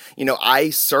I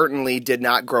certainly did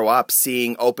not grow up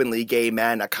seeing openly gay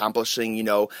men accomplishing,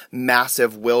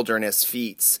 massive wilderness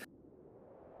feats.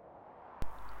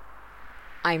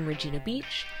 I'm Regina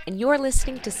Beach, and you're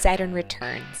listening to Saturn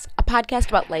Returns, a podcast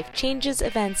about life changes,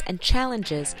 events, and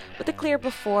challenges with a clear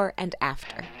before and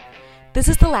after. This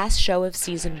is the last show of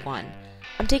Season 1.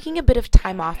 I'm taking a bit of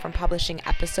time off from publishing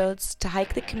episodes to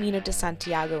hike the Camino de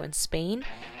Santiago in Spain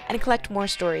and collect more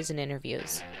stories and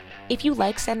interviews. If you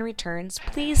like Saturn Returns,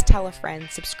 please tell a friend,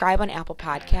 subscribe on Apple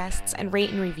Podcasts, and rate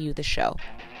and review the show.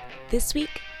 This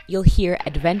week, you'll hear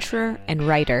adventurer and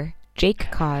writer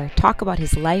Jake Carr talk about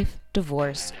his life,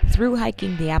 divorce, through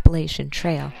hiking the Appalachian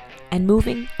Trail, and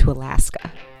moving to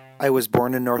Alaska. I was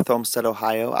born in North Olmsted,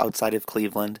 Ohio, outside of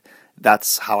Cleveland.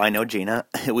 That's how I know Gina.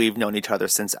 We've known each other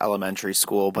since elementary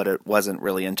school, but it wasn't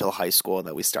really until high school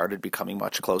that we started becoming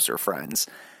much closer friends.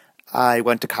 I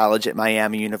went to college at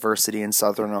Miami University in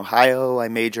Southern Ohio. I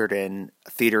majored in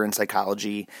theater and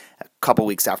psychology. A couple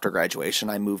weeks after graduation,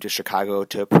 I moved to Chicago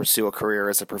to pursue a career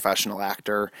as a professional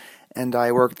actor, and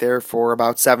I worked there for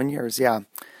about 7 years,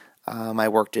 I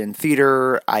worked in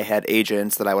theater. I had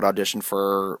agents that I would audition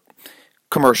for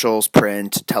commercials,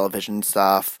 print, television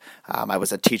stuff. I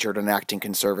was a teacher at an acting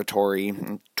conservatory.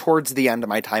 And towards the end of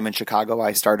my time in Chicago,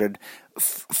 I started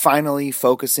finally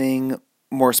focusing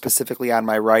more specifically on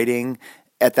my writing.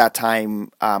 At that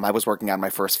time, I was working on my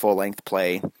first full-length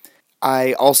play.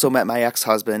 I also met my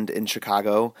ex-husband in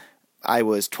Chicago. I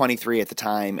was 23 at the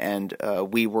time, and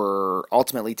we were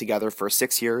ultimately together for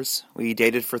 6 years. We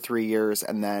dated for 3 years,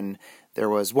 and then there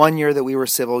was 1 year that we were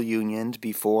civil unioned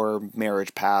before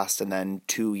marriage passed, and then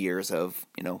 2 years of,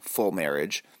 full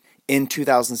marriage. In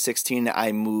 2016,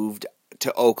 I moved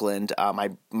to Oakland.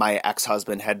 My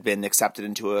ex-husband had been accepted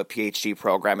into a PhD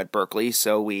program at Berkeley,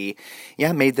 so we,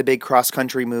 made the big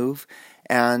cross-country move,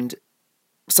 and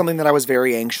something that I was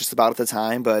very anxious about at the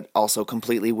time, but also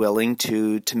completely willing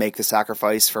to make the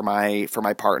sacrifice for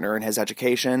my partner and his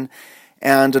education.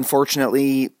 And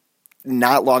unfortunately,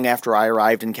 not long after I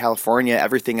arrived in California,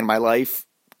 everything in my life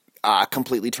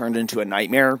completely turned into a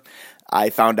nightmare. I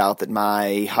found out that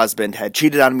my husband had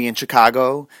cheated on me in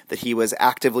Chicago, that he was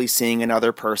actively seeing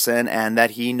another person, and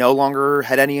that he no longer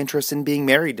had any interest in being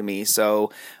married to me.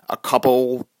 So a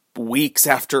couple weeks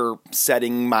after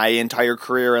setting my entire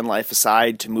career and life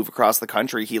aside to move across the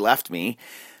country, he left me.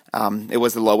 It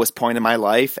was the lowest point in my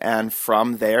life, and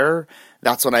from there,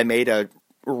 that's when I made a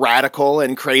radical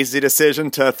and crazy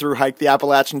decision to through hike the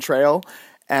Appalachian Trail,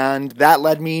 and that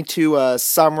led me to a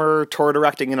summer tour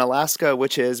directing in Alaska,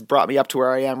 which has brought me up to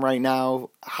where I am right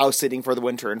now, house sitting for the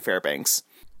winter in Fairbanks.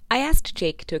 I asked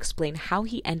Jake to explain how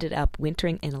he ended up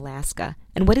wintering in Alaska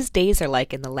and what his days are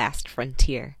like in the last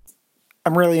frontier.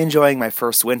 I'm really enjoying my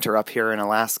first winter up here in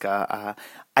Alaska.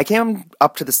 I came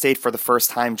up to the state for the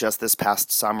first time just this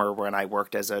past summer when I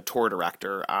worked as a tour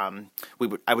director.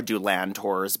 I would do land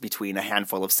tours between a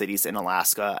handful of cities in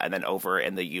Alaska and then over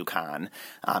in the Yukon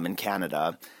in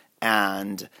Canada.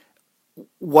 And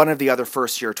one of the other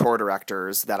first-year tour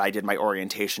directors that I did my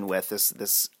orientation with,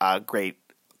 this great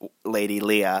lady,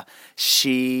 Leah,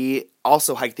 she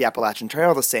also hiked the Appalachian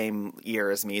Trail the same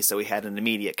year as me, so we had an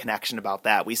immediate connection about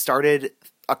that. We started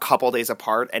a couple days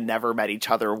apart and never met each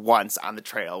other once on the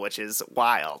trail, which is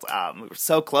wild. We were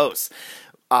so close.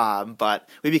 But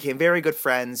we became very good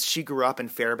friends. She grew up in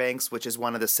Fairbanks, which is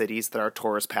one of the cities that our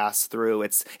tours pass through.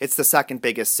 It's the second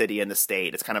biggest city in the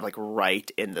state. It's kind of like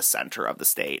right in the center of the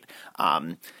state.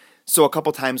 So a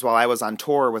couple times while I was on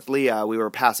tour with Leah, we were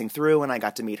passing through and I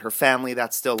got to meet her family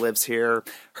that still lives here.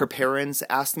 Her parents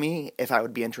asked me if I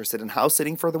would be interested in house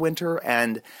sitting for the winter,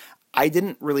 and I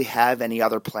didn't really have any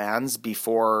other plans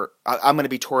before. I'm going to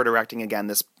be tour directing again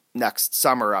this next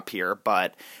summer up here,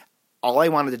 but all I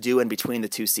wanted to do in between the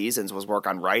two seasons was work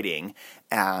on writing,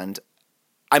 and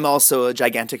I'm also a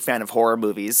gigantic fan of horror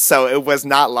movies, so it was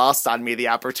not lost on me the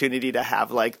opportunity to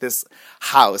have like this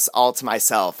house all to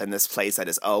myself in this place that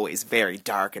is always very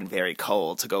dark and very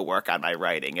cold to go work on my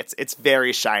writing. It's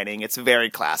very shining. It's very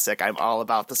classic. I'm all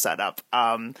about the setup.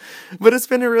 But it's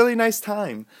been a really nice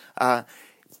time.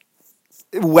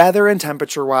 Weather and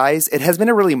temperature-wise, it has been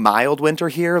a really mild winter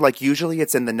here. Like, usually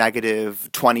it's in the negative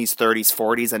 20s, 30s,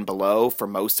 40s, and below for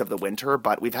most of the winter,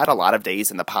 but we've had a lot of days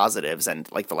in the positives,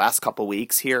 and, like, the last couple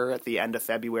weeks here at the end of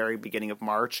February, beginning of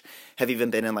March, have even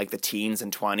been in, like, the teens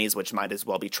and 20s, which might as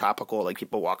well be tropical. Like,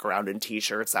 people walk around in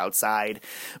T-shirts outside.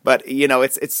 But, you know,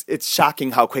 it's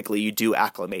shocking how quickly you do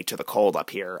acclimate to the cold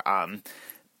up here.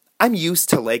 I'm used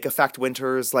to lake effect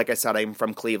winters. Like I said, I'm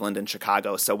from Cleveland and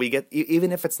Chicago, so we get,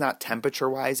 even if it's not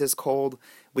temperature-wise as cold,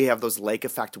 we have those lake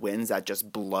effect winds that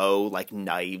just blow like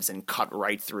knives and cut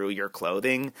right through your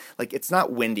clothing. Like, it's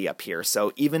not windy up here,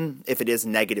 so even if it is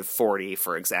 -40,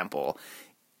 for example,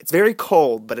 it's very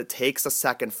cold, but it takes a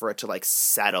second for it to like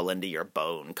settle into your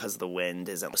bone because the wind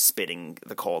isn't spitting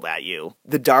the cold at you.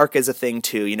 The dark is a thing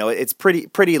too. It's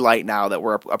pretty light now that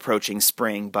we're approaching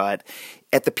spring, but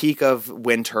at the peak of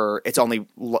winter,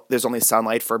 there's only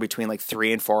sunlight for between like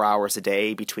 3 and 4 hours a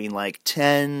day, between like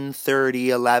 10:30,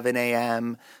 11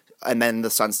 a.m. And then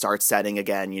the sun starts setting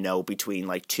again, between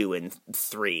like 2 and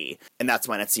 3. And that's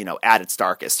when it's, at its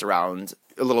darkest, around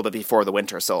a little bit before the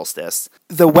winter solstice.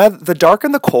 The dark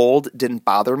and the cold didn't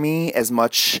bother me as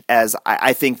much as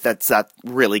I think that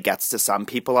really gets to some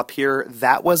people up here.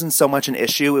 That wasn't so much an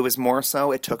issue. It was more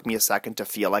so it took me a second to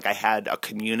feel like I had a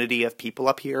community of people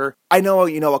up here. I know,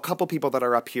 a couple people that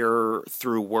are up here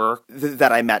through work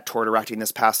that I met tour directing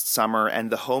this past summer, and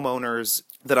the homeowners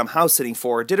that I'm house sitting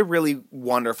for did a really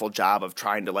wonderful job of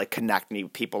trying to like connect me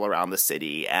with people around the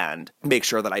city and make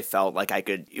sure that I felt like I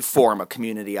could form a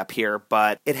community up here.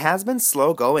 But it has been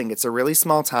slow going. It's a really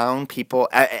small town.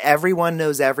 Everyone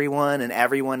knows everyone, and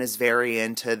everyone is very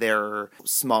into their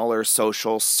smaller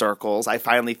social circles. I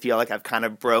finally feel like I've kind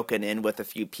of broken in with a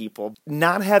few people.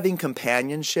 Not having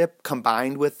companionship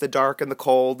combined with the dark and the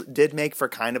cold did make for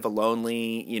kind of a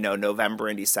lonely, November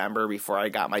and December before I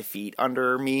got my feet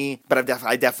under me. But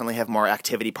I definitely have more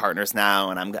activity partners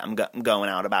now, and I'm going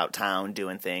out about town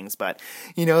doing things. But,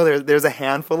 there's a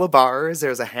handful of bars,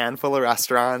 there's a handful of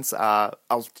restaurants,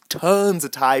 tons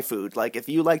of Thai food. Like, if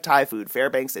you like Thai food,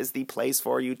 Fairbanks is the place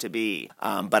for you to be.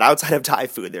 But outside of Thai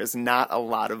food, there's not a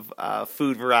lot of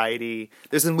food variety.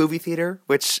 There's a movie theater,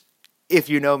 which, if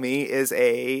you know me, is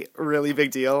a really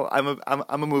big deal.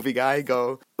 I'm a movie guy. I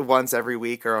go once every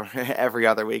week or every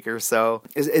other week or so.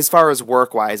 As far as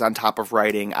work-wise, on top of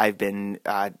writing, I've been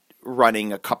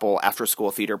running a couple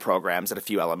after-school theater programs at a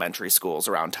few elementary schools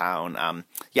around town.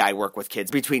 I work with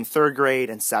kids between 3rd grade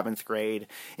and 7th grade,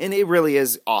 and it really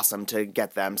is awesome to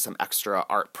get them some extra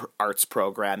arts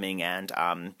programming, and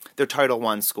they're Title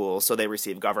I schools, so they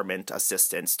receive government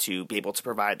assistance to be able to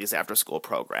provide these after-school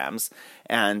programs.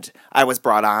 And I was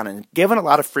brought on and given a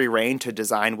lot of free rein to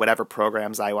design whatever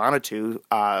programs I wanted to,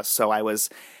 so I was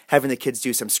having the kids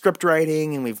do some script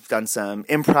writing, and we've done some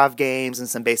improv games and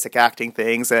some basic acting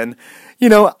things. And,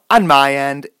 on my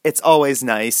end, it's always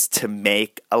nice to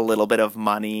make a little bit of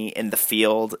money in the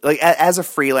field. Like, as a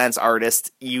freelance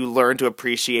artist, you learn to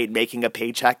appreciate making a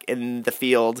paycheck in the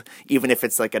field, even if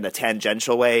it's like in a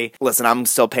tangential way. Listen, I'm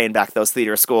still paying back those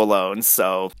theater school loans,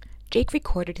 so. Jake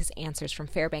recorded his answers from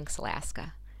Fairbanks,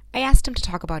 Alaska. I asked him to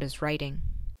talk about his writing.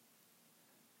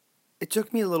 It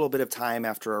took me a little bit of time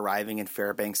after arriving in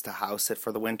Fairbanks to house sit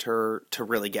for the winter to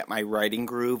really get my writing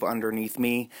groove underneath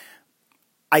me.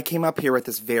 I came up here with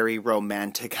this very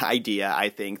romantic idea, I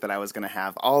think, that I was going to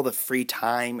have all the free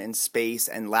time and space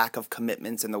and lack of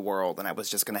commitments in the world, and I was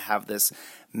just going to have this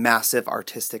massive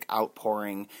artistic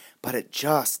outpouring, but it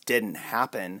just didn't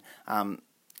happen.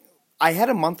 I had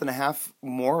a month and a half,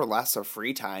 more or less, of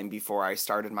free time before I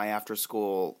started my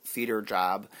after-school theater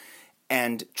job.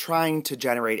 And trying to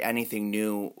generate anything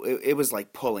new, it was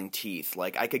like pulling teeth.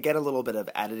 Like, I could get a little bit of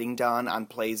editing done on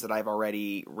plays that I've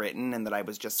already written and that I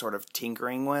was just sort of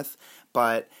tinkering with,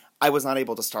 but I was not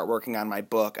able to start working on my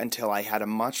book until I had a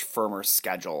much firmer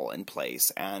schedule in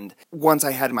place. And once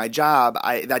I had my job,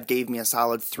 that gave me a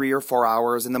solid 3 or 4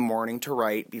 hours in the morning to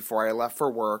write before I left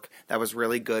for work. That was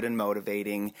really good and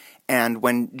motivating. And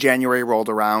when January rolled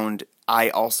around,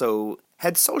 I also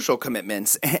had social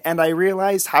commitments, and I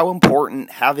realized how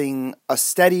important having a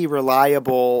steady,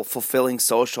 reliable, fulfilling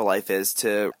social life is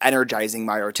to energizing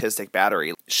my artistic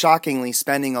battery. Shockingly,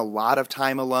 spending a lot of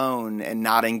time alone and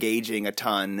not engaging a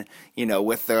ton,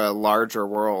 with the larger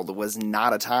world was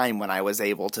not a time when I was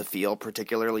able to feel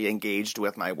particularly engaged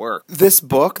with my work. This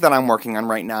book that I'm working on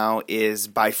right now is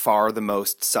by far the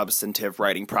most substantive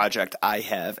writing project I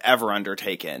have ever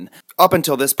undertaken. Up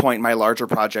until this point, my larger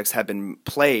projects have been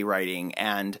play writing,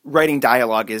 and writing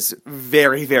dialogue is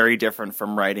very, very different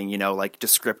from writing, like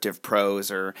descriptive prose,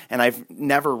 and I've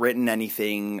never written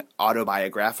anything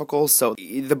autobiographical, so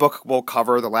the book will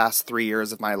cover the last 3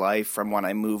 years of my life from when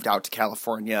I moved out to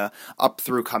California up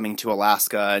through coming to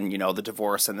Alaska and, the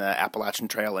divorce and the Appalachian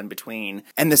Trail in between.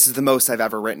 And this is the most I've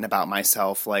ever written about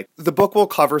myself. Like, the book will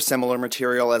cover similar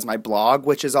material as my blog,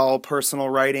 which is all personal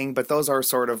writing, but those are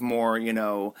sort of more,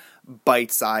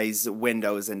 bite-sized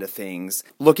windows into things.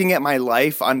 Looking at my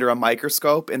life under a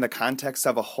microscope in the context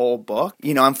of a whole book,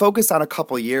 I'm focused on a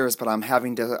couple years, but I'm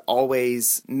having to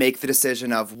always make the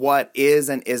decision of what is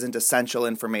and isn't essential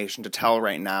information to tell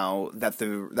right now that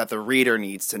the reader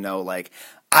needs to know. Like,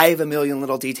 I have a million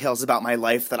little details about my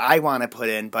life that I want to put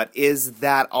in, but is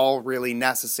that all really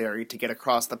necessary to get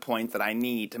across the point that I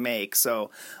need to make?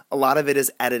 So a lot of it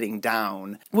is editing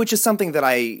down, which is something that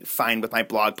I find with my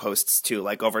blog posts too.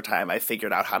 Like, over time, I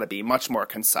figured out how to be much more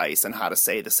concise and how to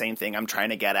say the same thing I'm trying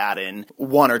to get at in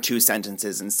 1 or 2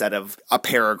 sentences instead of a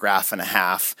paragraph and a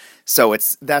half. So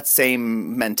it's that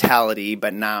same mentality,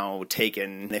 but now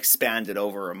taken and expanded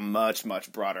over a much,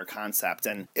 much broader concept.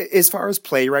 And as far as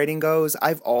playwriting goes,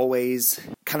 I've always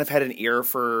kind of had an ear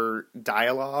for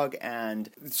dialogue and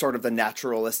sort of the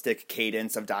naturalistic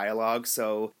cadence of dialogue.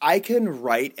 So I can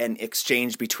write an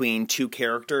exchange between 2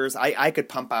 characters. I could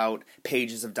pump out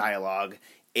pages of dialogue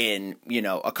in,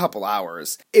 a couple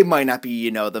hours. It might not be,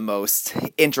 the most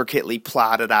intricately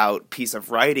plotted out piece of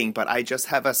writing, but I just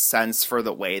have a sense for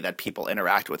the way that people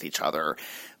interact with each other.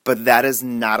 But that is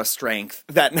not a strength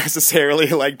that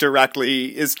necessarily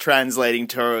directly is translating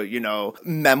to,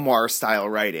 memoir style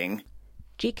writing.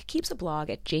 Jake keeps a blog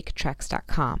at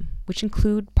jaketreks.com, which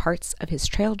include parts of his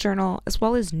trail journal as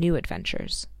well as new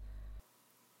adventures.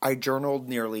 I journaled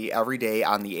nearly every day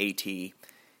on the AT.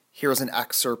 Here's an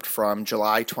excerpt from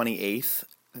July 28th.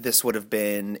 This would have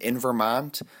been in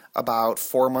Vermont, about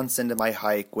 4 months into my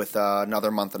hike with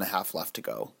another month and a half left to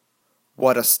go.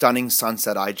 What a stunning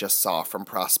sunset I just saw from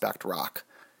Prospect Rock.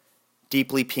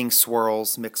 Deeply pink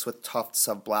swirls mixed with tufts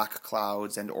of black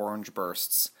clouds and orange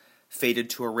bursts, faded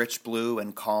to a rich blue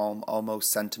and calm,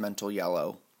 almost sentimental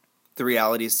yellow. The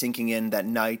reality is sinking in that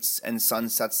nights and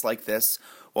sunsets like this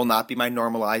will not be my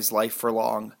normalized life for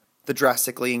long. The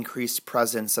drastically increased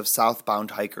presence of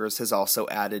southbound hikers has also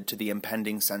added to the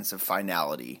impending sense of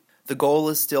finality. The goal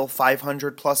is still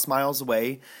 500 plus miles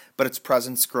away, but its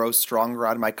presence grows stronger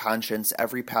on my conscience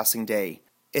every passing day.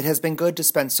 It has been good to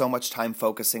spend so much time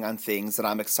focusing on things that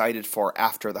I'm excited for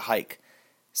after the hike.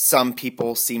 Some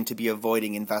people seem to be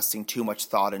avoiding investing too much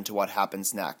thought into what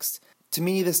happens next. To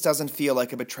me, this doesn't feel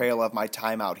like a betrayal of my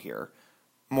time out here.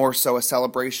 More so a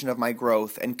celebration of my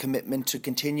growth and commitment to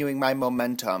continuing my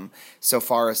momentum so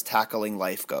far as tackling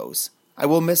life goes. I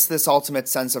will miss this ultimate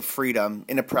sense of freedom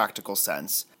in a practical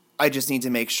sense. I just need to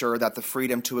make sure that the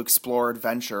freedom to explore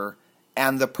adventure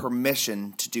and the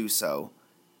permission to do so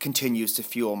continues to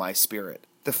fuel my spirit.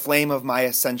 The flame of my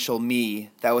essential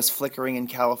me that was flickering in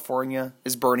California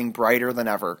is burning brighter than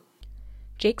ever.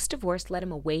 Jake's divorce led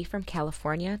him away from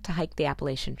California to hike the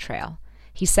Appalachian Trail.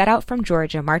 He set out from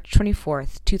Georgia March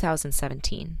 24th,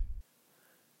 2017.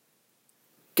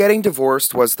 Getting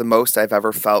divorced was the most I've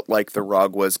ever felt like the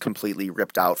rug was completely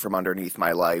ripped out from underneath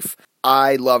my life.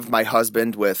 I loved my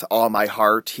husband with all my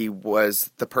heart. He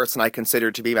was the person I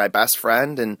considered to be my best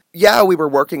friend. And yeah, we were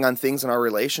working on things in our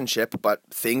relationship, but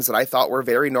things that I thought were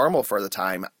very normal for the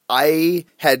time. I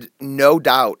had no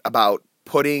doubt about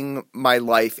putting my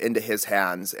life into his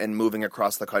hands and moving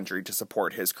across the country to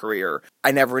support his career.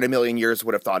 I never in a million years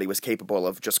would have thought he was capable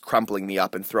of just crumpling me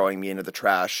up and throwing me into the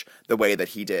trash the way that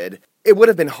he did. It would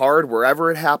have been hard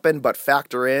wherever it happened, but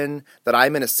factor in that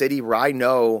I'm in a city where I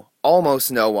know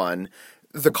almost no one.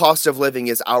 The cost of living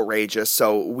is outrageous,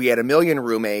 so we had a million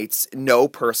roommates, no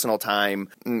personal time.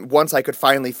 Once I could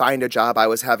finally find a job, I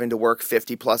was having to work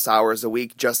 50 plus hours a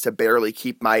week just to barely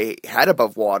keep my head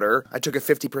above water. I took a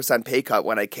 50% pay cut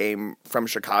when I came from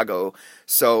Chicago,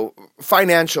 so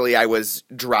financially I was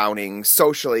drowning.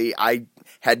 Socially, I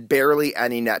had barely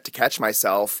any net to catch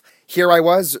myself. Here I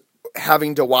was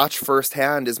having to watch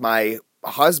firsthand as my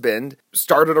husband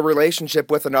started a relationship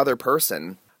with another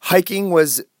person. Hiking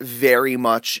was very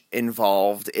much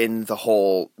involved in the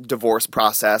whole divorce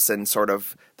process and sort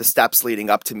of the steps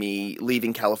leading up to me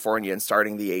leaving California and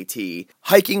starting the AT.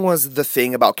 Hiking was the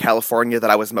thing about California that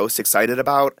I was most excited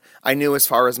about. I knew as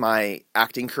far as my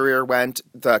acting career went,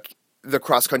 the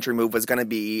cross-country move was going to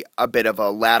be a bit of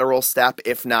a lateral step,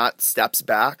 if not steps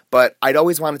back. But I'd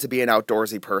always wanted to be an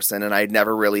outdoorsy person, and I'd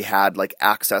never really had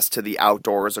access to the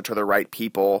outdoors or to the right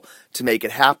people to make it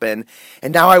happen.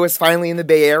 And now I was finally in the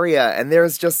Bay Area, and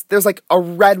there's a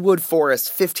redwood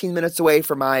forest 15 minutes away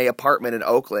from my apartment in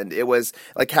Oakland. It was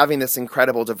like having this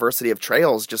incredible diversity of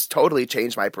trails just totally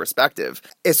changed my perspective.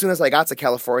 As soon as I got to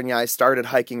California, I started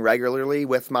hiking regularly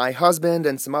with my husband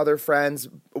and some other friends,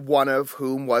 one of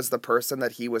whom was the person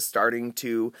that he was starting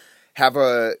to have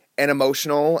a an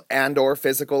emotional and or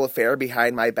physical affair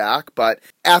behind my back, but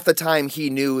at the time he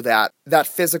knew that that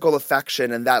physical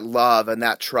affection and that love and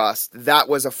that trust, that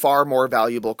was a far more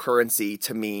valuable currency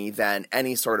to me than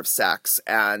any sort of sex,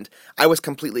 and I was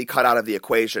completely cut out of the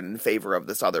equation in favor of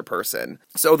this other person.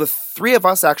 So the three of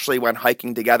us actually went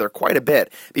hiking together quite a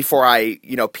bit before I,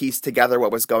 pieced together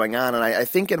what was going on, and I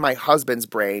think in my husband's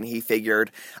brain, he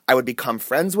figured I would become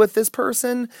friends with this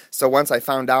person, so once I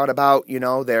found out about,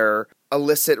 their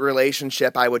illicit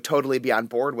relationship, I would totally be on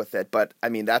board with it, but I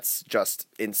mean, that's just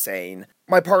insane.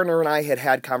 My partner and I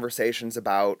had conversations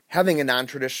about having a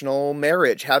non-traditional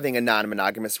marriage, having a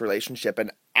non-monogamous relationship,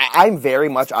 and I'm very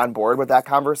much on board with that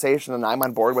conversation, and I'm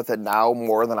on board with it now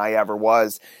more than I ever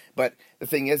was. But the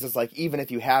thing is like, even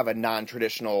if you have a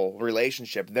non-traditional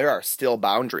relationship, there are still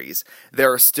boundaries.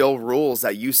 There are still rules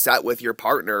that you set with your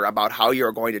partner about how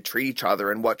you're going to treat each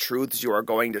other and what truths you are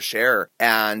going to share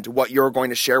and what you're going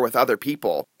to share with other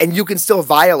people. And you can still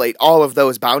violate all of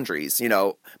those boundaries.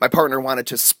 My partner wanted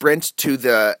to sprint to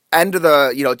the end of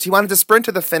he wanted to sprint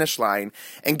to the finish line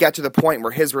and get to the point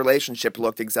where his relationship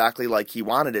looked exactly like he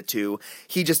wanted it to.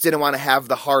 He just didn't want to have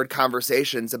the hard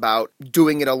conversations about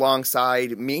doing it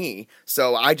alongside me.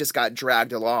 So I just got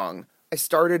dragged along. I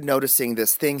started noticing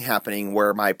this thing happening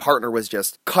where my partner was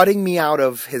just cutting me out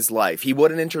of his life. He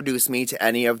wouldn't introduce me to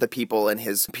any of the people in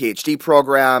his PhD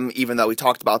program, even though we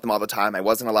talked about them all the time. I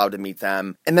wasn't allowed to meet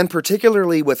them. And then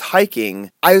particularly with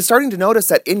hiking, I was starting to notice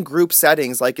that in group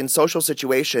settings, like in social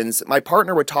situations, my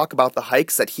partner would talk about the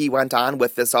hikes that he went on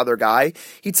with this other guy.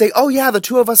 He'd say, "Oh yeah, the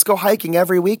two of us go hiking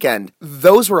every weekend."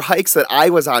 Those were hikes that I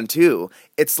was on too.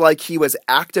 It's like he was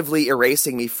actively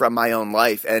erasing me from my own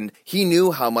life, and he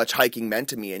knew how much hiking meant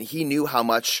to me, and he knew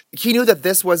that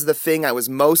this was the thing I was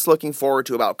most looking forward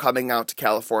to about coming out to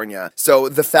California. So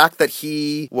the fact that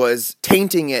he was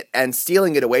tainting it and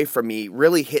stealing it away from me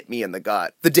really hit me in the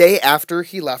gut. The day after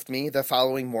he left me, the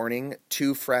following morning,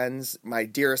 two friends, my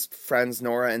dearest friends,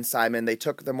 Nora and Simon, they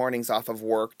took the mornings off of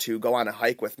work to go on a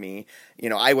hike with me.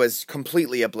 I was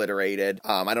completely obliterated.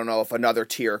 I don't know if another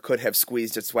tear could have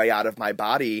squeezed its way out of my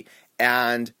body.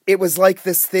 And it was like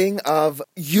this thing of,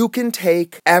 you can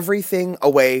take everything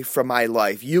away from my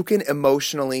life. You can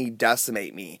emotionally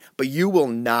decimate me, but you will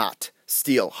not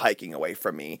steal hiking away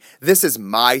from me. This is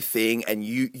my thing, and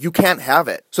you can't have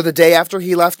it. So the day after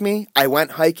he left me, I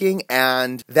went hiking,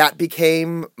 and that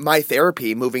became my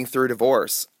therapy moving through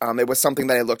divorce. It was something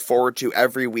that I looked forward to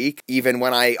every week, even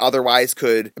when I otherwise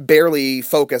could barely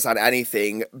focus on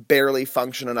anything, barely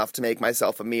function enough to make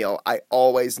myself a meal. I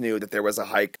always knew that there was a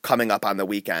hike coming up on the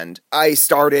weekend. I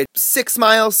started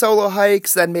 6-mile solo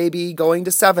hikes, then maybe going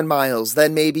to 7 miles,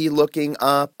 then maybe looking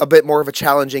up a bit more of a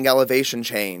challenging elevation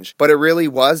change. But it really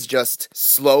was just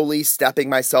slowly stepping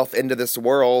myself into this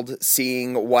world,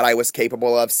 seeing what I was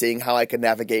capable of, seeing how I could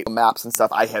navigate maps and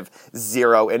stuff. I have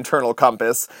zero internal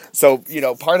compass. So,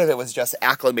 part of it was just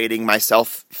acclimating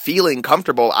myself, feeling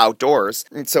comfortable outdoors.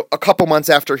 And so a couple months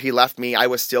after he left me, I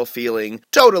was still feeling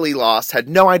totally lost, had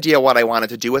no idea what I wanted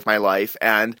to do with my life.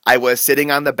 And I was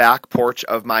sitting on the back porch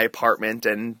of my apartment,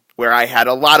 and where I had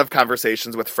a lot of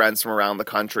conversations with friends from around the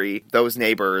country. Those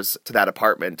neighbors to that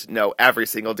apartment know every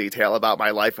single detail about my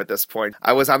life at this point.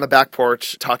 I was on the back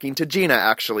porch talking to Gina,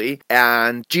 actually,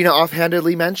 and Gina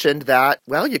offhandedly mentioned that,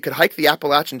 well, you could hike the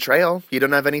Appalachian Trail. You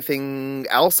don't have anything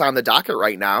else on the docket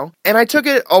right now. And I took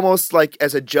it almost like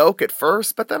as a joke at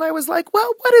first, but then I was like,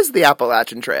 well, what is the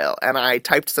Appalachian Trail? And I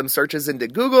typed some searches into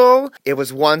Google. It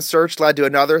was one search led to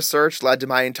another search, led to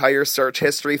my entire search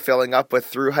history filling up with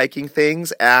through hiking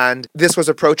things, and this was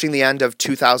approaching the end of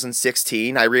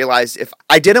 2016. I realized if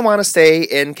I didn't want to stay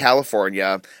in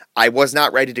California, I was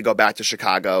not ready to go back to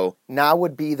Chicago. Now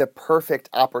would be the perfect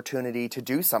opportunity to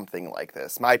do something like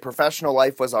this. My professional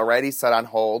life was already set on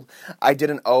hold. I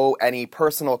didn't owe any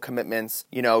personal commitments,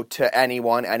 to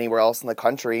anyone anywhere else in the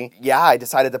country. Yeah, I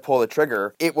decided to pull the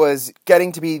trigger. It was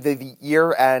getting to be the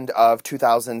year end of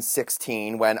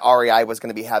 2016 when REI was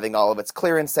going to be having all of its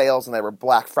clearance sales, and there were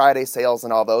Black Friday sales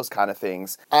and all those kind of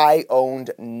things. I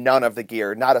owned none of the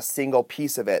gear, not a single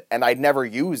piece of it, and I'd never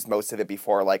used most of it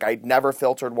before. Like, I'd never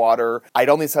filtered water. I'd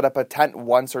only set up a tent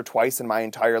once or twice in my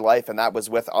entire life, and that was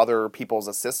with other people's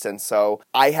assistance. So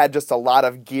I had just a lot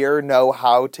of gear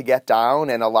know-how to get down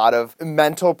and a lot of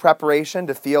mental preparation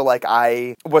to feel like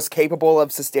I was capable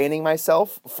of sustaining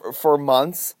myself for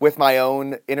months with my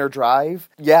own inner drive.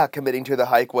 Yeah, committing to the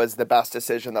hike was the best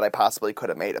decision that I possibly could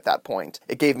have made at that point.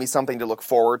 It gave me something to look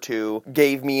forward to,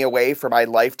 gave me a way for my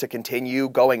life to continue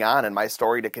going on and my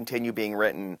story to continue being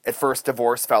written. At first,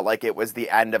 divorce felt like it was the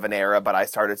end of an era, but I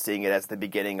started seeing it as the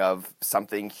beginning of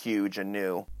something huge and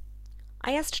new.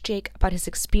 I asked Jake about his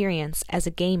experience as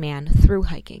a gay man through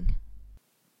hiking.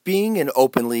 Being an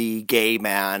openly gay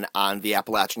man on the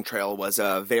Appalachian Trail was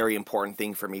a very important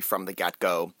thing for me from the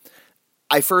get-go.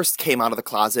 I first came out of the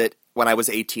closet when I was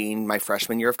 18, my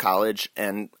freshman year of college,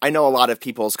 and I know a lot of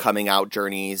people's coming out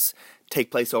journeys take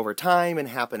place over time and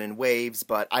happen in waves,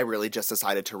 but I really just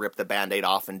decided to rip the Band-Aid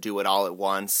off and do it all at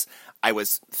once. I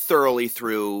was thoroughly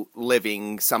through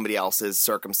living somebody else's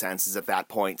circumstances at that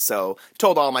point, so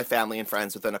told all my family and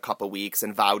friends within a couple weeks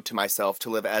and vowed to myself to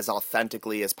live as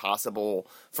authentically as possible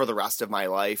for the rest of my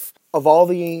life. Of all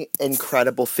the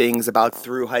incredible things about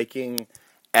through hiking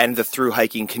and the through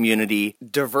hiking community,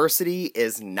 diversity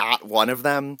is not one of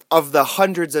them. Of the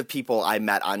hundreds of people I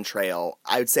met on trail,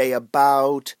 I would say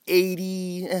about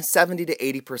 70 to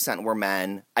 80% were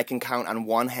men. I can count on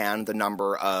one hand the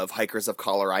number of hikers of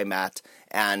color I met,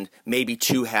 and maybe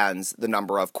two hands the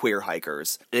number of queer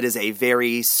hikers. It is a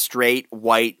very straight,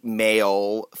 white,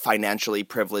 male, financially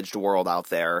privileged world out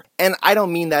there. And I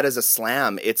don't mean that as a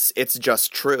slam, it's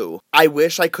just true. I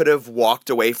wish I could have walked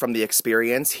away from the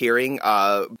experience hearing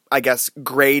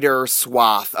greater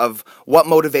swath of what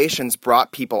motivations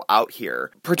brought people out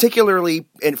here, particularly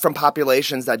from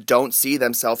populations that don't see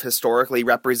themselves historically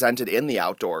represented in the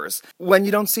outdoors. When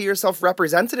you don't see yourself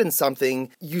represented in something,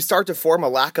 you start to form a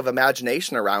lack of imagination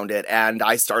around it, and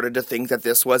I started to think that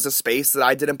this was a space that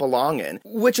I didn't belong in,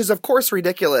 which is of course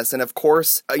ridiculous and of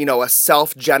course, a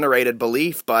self-generated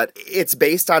belief, but it's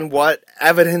based on what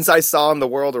evidence I saw in the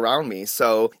world around me.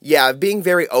 So yeah, being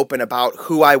very open about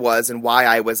who I was and why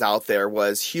I was out there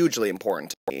was hugely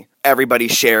important to me. Everybody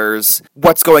shares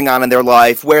what's going on in their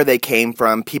life, where they came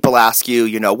from. People ask you,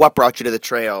 what brought you to the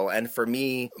trail? And for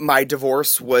me, my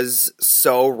divorce was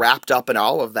so wrapped up in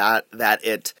all of that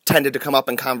it tended to come up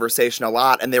in conversation a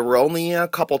lot. And there were only a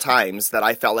couple times that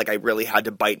I felt like I really had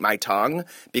to bite my tongue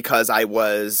because I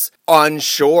was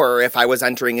unsure if I was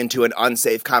entering into an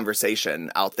unsafe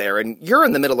conversation out there. And you're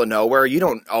in the middle of nowhere. You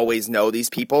don't always know these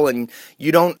people, and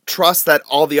you don't trust that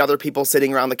all the other people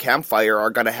sitting around the campfire are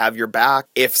going to have your back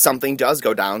if something does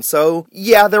go down. So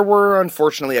yeah, there were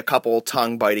unfortunately a couple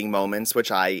tongue-biting moments,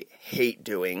 which I hate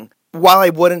doing. While I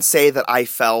wouldn't say that I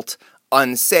felt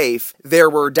unsafe, there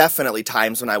were definitely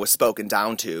times when I was spoken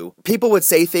down to. People would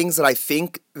say things that I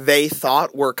think they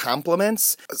thought were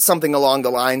compliments, something along the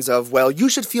lines of, well, you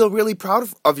should feel really proud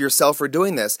of yourself for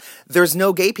doing this. There's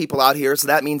no gay people out here, so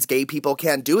that means gay people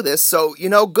can't do this, so,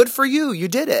 good for you, you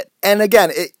did it. And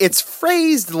again, it's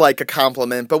phrased like a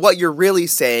compliment, but what you're really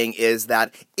saying is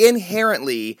that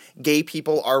inherently gay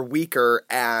people are weaker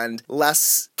and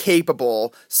less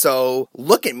capable, so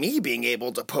look at me being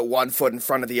able to put one foot in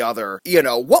front of the other.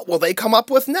 What will they come up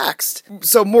with next?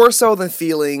 So more so than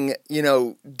feeling,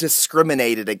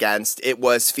 discriminated against, it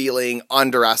was feeling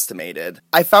underestimated.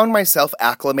 I found myself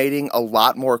acclimating a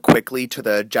lot more quickly to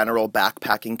the general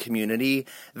backpacking community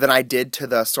than I did to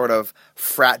the sort of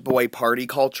frat boy party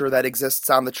culture that exists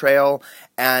on the trail,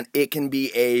 and it can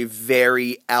be a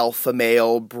very alpha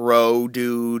male bro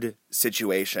dude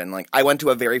situation. Like, I went to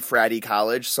a very fratty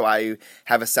college, so I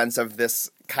have a sense of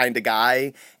this kind of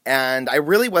guy, and I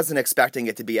really wasn't expecting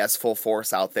it to be as full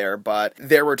force out there, but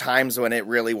there were times when it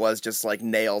really was just like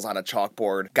nails on a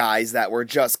chalkboard. Guys that were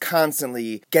just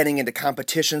constantly getting into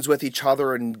competitions with each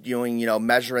other and doing,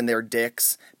 measuring their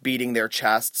dicks, beating their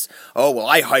chests. Oh, well,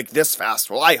 I hike this fast.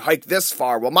 Well, I hike this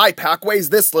far. Well, my pack weighs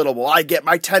this little. Well, I get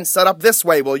my tent set up this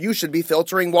way. Well, you should be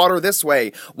filtering water this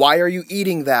way. Why are you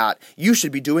eating that? You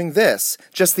should be doing this.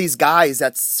 Just these guys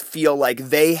that feel like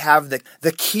they have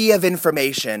the key of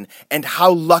information and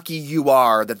how lucky you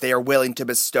are that they are willing to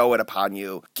bestow it upon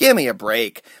you. Give me a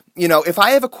break. If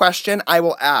I have a question, I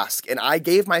will ask, and I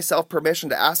gave myself permission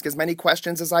to ask as many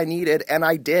questions as I needed, and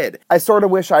I did. I sort of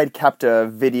wish I'd kept a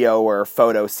video or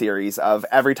photo series of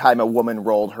every time a woman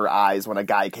rolled her eyes when a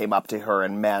guy came up to her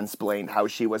and mansplained how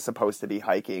she was supposed to be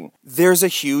hiking. There's a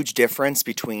huge difference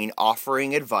between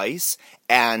offering advice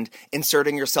and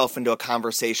inserting yourself into a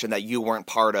conversation that you weren't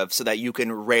part of so that you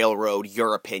can railroad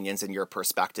your opinions and your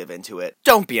perspective into it.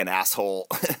 Don't be an asshole.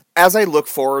 As I look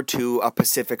forward to a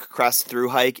Pacific Crest thru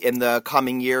hike in the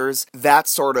coming years, that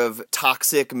sort of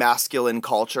toxic masculine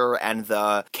culture and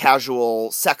the casual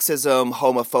sexism,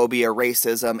 homophobia,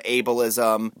 racism,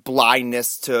 ableism,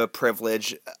 blindness to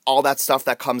privilege, all that stuff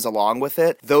that comes along with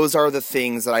it, those are the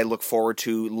things that I look forward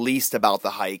to least about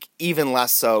the hike, even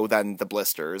less so than the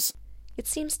blisters. It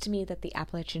seems to me that the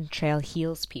Appalachian Trail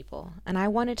heals people, and I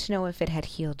wanted to know if it had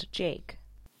healed Jake.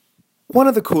 One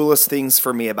of the coolest things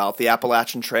for me about the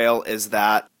Appalachian Trail is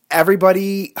that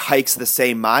Everybody hikes the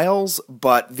same miles,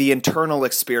 but the internal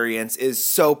experience is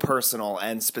so personal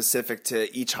and specific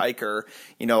to each hiker.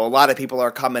 A lot of people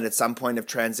are coming at some point of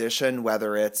transition,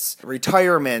 whether it's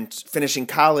retirement, finishing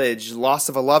college, loss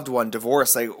of a loved one,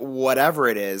 divorce, like whatever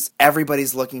it is.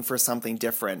 Everybody's looking for something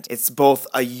different. It's both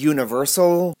a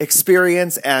universal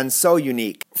experience and so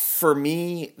unique. For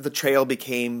me, the trail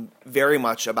became very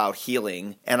much about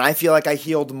healing, and I feel like I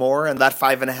healed more in that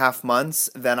 5.5 months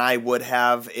than I would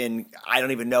have in I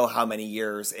don't even know how many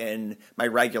years in my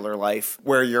regular life,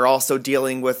 where you're also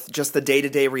dealing with just the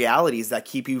day-to-day realities that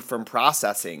keep you from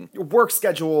processing. Work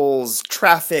schedules,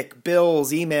 traffic,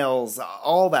 bills, emails,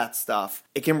 all that stuff.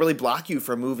 It can really block you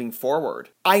from moving forward.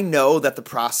 I know that the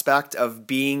prospect of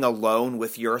being alone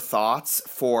with your thoughts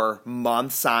for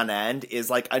months on end is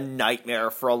like a nightmare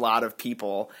for a lot of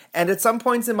people. And at some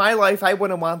points in my life, I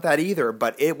wouldn't want that either,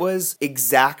 but it was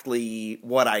exactly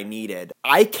what I needed.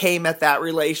 I came at that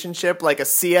relationship like a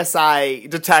CSI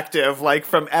detective, like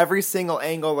from every single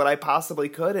angle that I possibly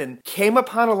could, and came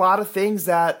upon a lot of things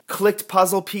that clicked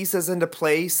puzzle pieces into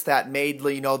place that made,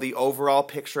 the overall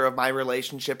picture of my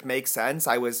relationship make sense.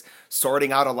 I was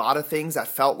sorting out a lot of things that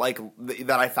felt like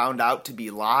that I found out to be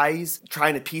lies,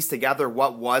 trying to piece together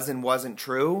what was and wasn't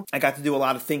true. I got to do a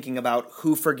lot of thinking about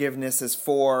who forgiveness is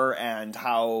for and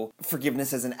how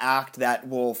forgiveness is an act that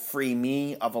will free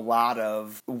me of a lot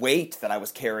of weight that I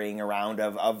was carrying around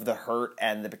of the hurt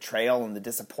and the betrayal and the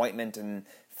disappointment and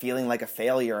feeling like a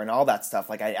failure and all that stuff.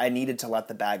 Like I needed to let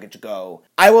the baggage go.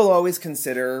 I will always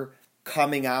consider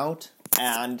coming out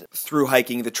and through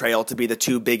hiking the trail to be the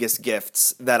two biggest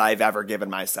gifts that I've ever given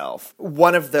myself.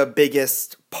 One of the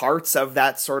biggest parts of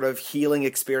that sort of healing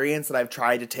experience that I've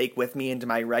tried to take with me into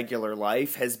my regular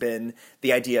life has been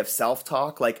the idea of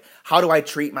self-talk. Like, how do I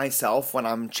treat myself when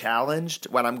I'm challenged,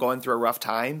 when I'm going through a rough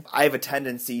time? I have a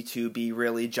tendency to be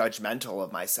really judgmental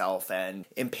of myself and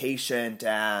impatient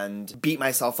and beat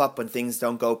myself up when things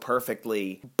don't go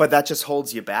perfectly, but that just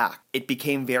holds you back. It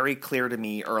became very clear to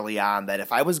me early on that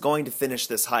if I was going to finish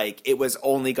this hike, it was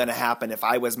only going to happen if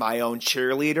I was my own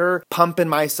cheerleader, pumping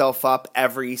myself up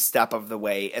every step of the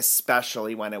way,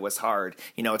 especially when it was hard.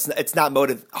 It's not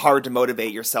hard to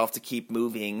motivate yourself to keep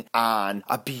moving on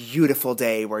a beautiful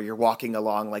day where you're walking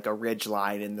along like a ridge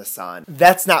line in the sun.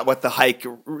 That's not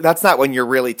when you're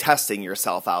really testing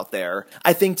yourself out there.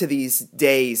 I think to these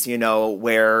days,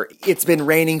 where it's been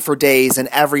raining for days and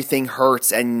everything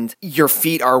hurts and your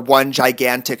feet are one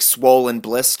gigantic swollen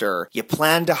blister. You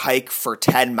plan to hike for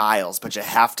 10 miles, but you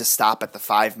have to stop at the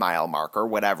 5-mile mark or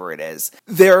whatever it is.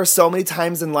 There are so many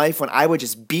times in life when I would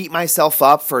just beat myself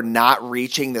up for not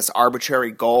reaching this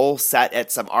arbitrary goal set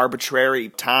at some arbitrary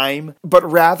time, but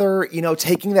rather,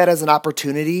 taking that as an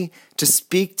opportunity to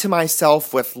speak to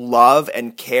myself with love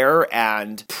and care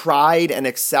and pride and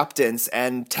acceptance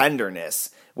and tenderness,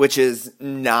 which is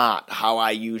not how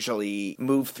I usually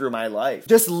move through my life.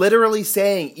 Just literally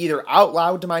saying either out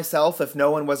loud to myself if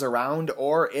no one was around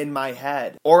or in my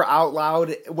head, or out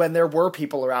loud when there were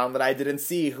people around that I didn't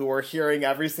see who were hearing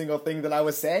every single thing that I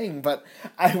was saying. But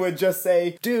I would just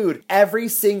say, dude, every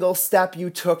single step you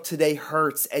took today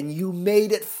hurts and you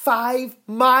made it 5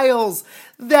 miles.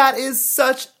 That is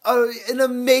such an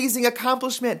amazing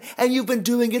accomplishment. And you've been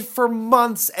doing it for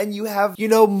months and you have,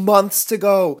 months to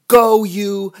go. Go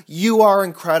you. You are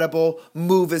incredible.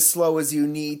 Move as slow as you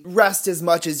need. Rest as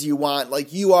much as you want.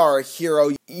 Like, you are a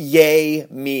hero. Yay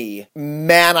me.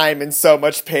 Man, I'm in so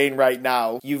much pain right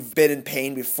now. You've been in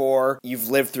pain before. You've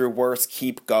lived through worse.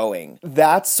 Keep going.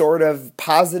 That sort of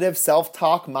positive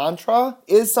self-talk mantra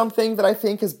is something that I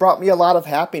think has brought me a lot of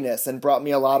happiness and brought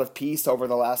me a lot of peace over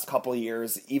the last couple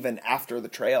years, even after the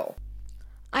trail.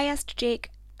 I asked Jake,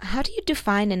 how do you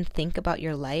define and think about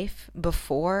your life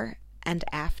before and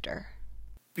after?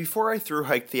 Before I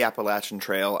thru-hiked the Appalachian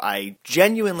Trail, I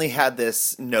genuinely had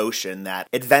this notion that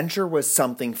adventure was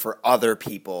something for other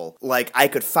people. Like, I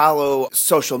could follow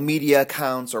social media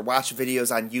accounts or watch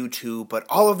videos on YouTube, but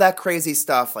all of that crazy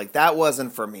stuff, that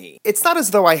wasn't for me. It's not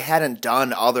as though I hadn't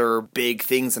done other big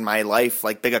things in my life,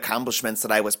 like big accomplishments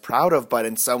that I was proud of, but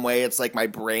in some way it's like my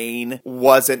brain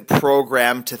wasn't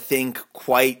programmed to think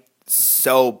quite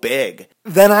so big.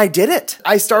 Then I did it.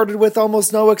 I started with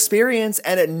almost no experience,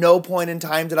 and at no point in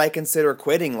time did I consider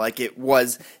quitting. Like, it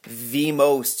was the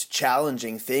most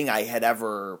challenging thing I had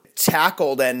ever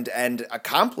tackled and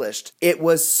accomplished. It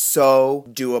was so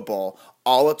doable.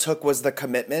 All it took was the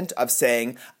commitment of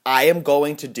saying, I am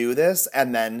going to do this,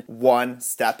 and then one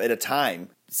step at a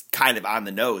time. kind of on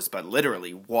the nose, but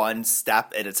literally one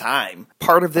step at a time.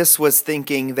 Part of this was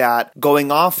thinking that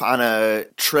going off on a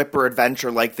trip or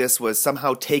adventure like this was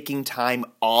somehow taking time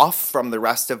off from the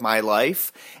rest of my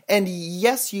life. And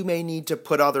yes, you may need to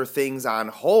put other things on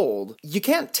hold. You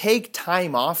can't take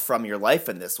time off from your life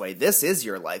in this way. This is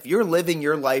your life. You're living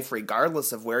your life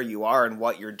regardless of where you are and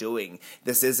what you're doing.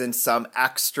 This isn't some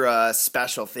extra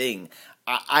special thing.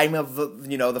 I'm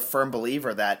the firm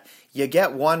believer that you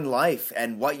get one life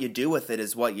and what you do with it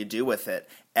is what you do with it.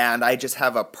 And I just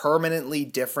have a permanently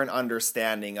different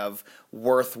understanding of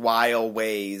worthwhile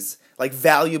ways, like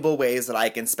valuable ways that I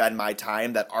can spend my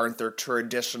time that aren't their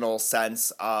traditional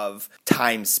sense of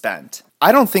time spent.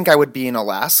 I don't think I would be in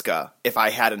Alaska if I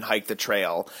hadn't hiked the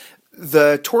trail.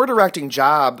 The tour directing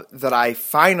job that I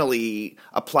finally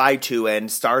applied to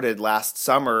and started last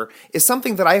summer is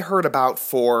something that I heard about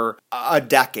for a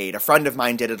decade. A friend of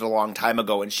mine did it a long time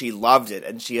ago and she loved it,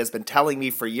 and she has been telling me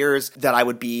for years that I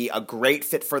would be a great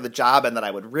fit for the job and that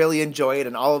I would really enjoy it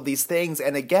and all of these things.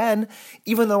 And again,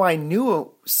 even though I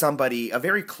knew somebody, a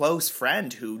very close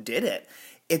friend who did it,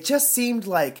 it just seemed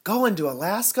like going to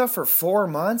Alaska for 4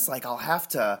 months, like I'll have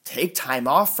to take time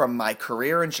off from my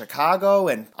career in Chicago,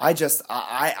 and I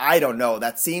don't know.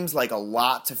 That seems like a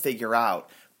lot to figure out.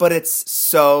 But it's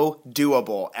so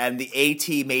doable, and the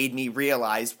AT made me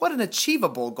realize what an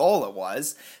achievable goal it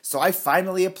was. So I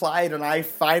finally applied, and I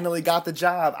finally got the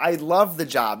job. I love the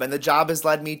job, and the job has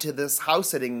led me to this house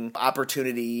sitting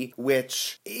opportunity,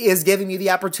 which is giving me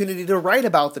the opportunity to write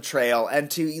about the trail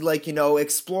and to,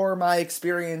 explore my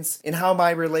experience and how my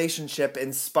relationship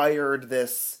inspired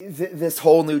this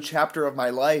whole new chapter of my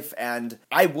life. And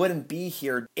I wouldn't be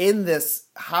here in this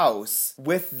house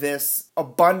with this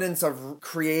abundance of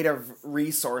creative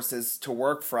resources to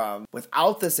work from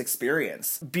without this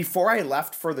experience. Before I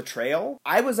left for the trail,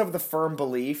 I was of the firm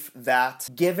belief that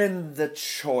given the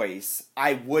choice,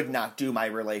 I would not do my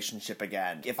relationship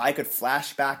again. If I could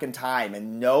flash back in time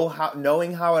and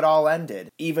knowing how it all ended,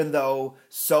 even though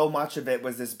so much of it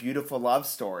was this beautiful love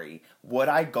story, would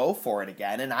I go for it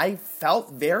again? And I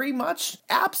felt very much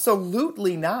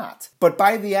absolutely not. But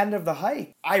by the end of the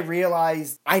hike, I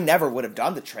realized I never would have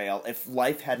done the trail if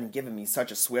life hadn't given me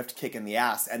such a swift kick in the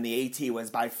ass. And the AT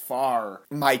was by far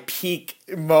my peak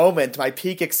moment, my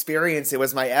peak experience. It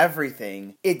was my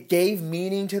everything. It gave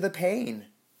meaning to the pain.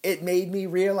 It made me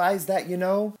realize that,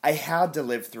 I had to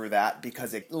live through that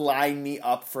because it lined me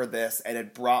up for this and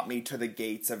it brought me to the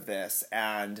gates of this.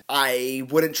 And I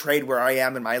wouldn't trade where I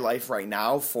am in my life right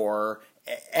now for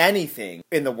anything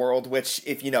in the world, which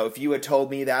if you had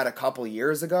told me that a couple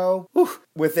years ago,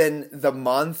 within the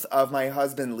month of my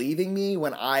husband leaving me,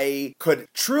 when I could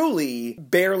truly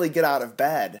barely get out of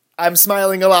bed, I'm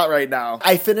smiling a lot right now.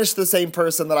 I finished the same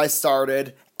person that I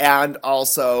started, and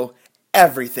also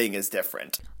everything is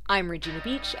different. I'm Regina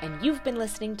Beach, and you've been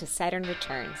listening to Saturn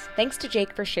Returns. Thanks to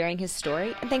Jake for sharing his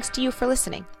story, and thanks to you for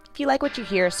listening. If you like what you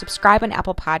hear, subscribe on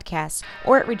Apple Podcasts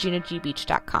or at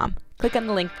reginagbeach.com. Click on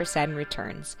the link for Saturn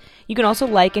Returns. You can also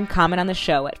like and comment on the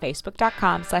show at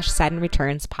facebook.com/Saturn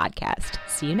Returns podcast.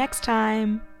 See you next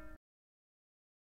time.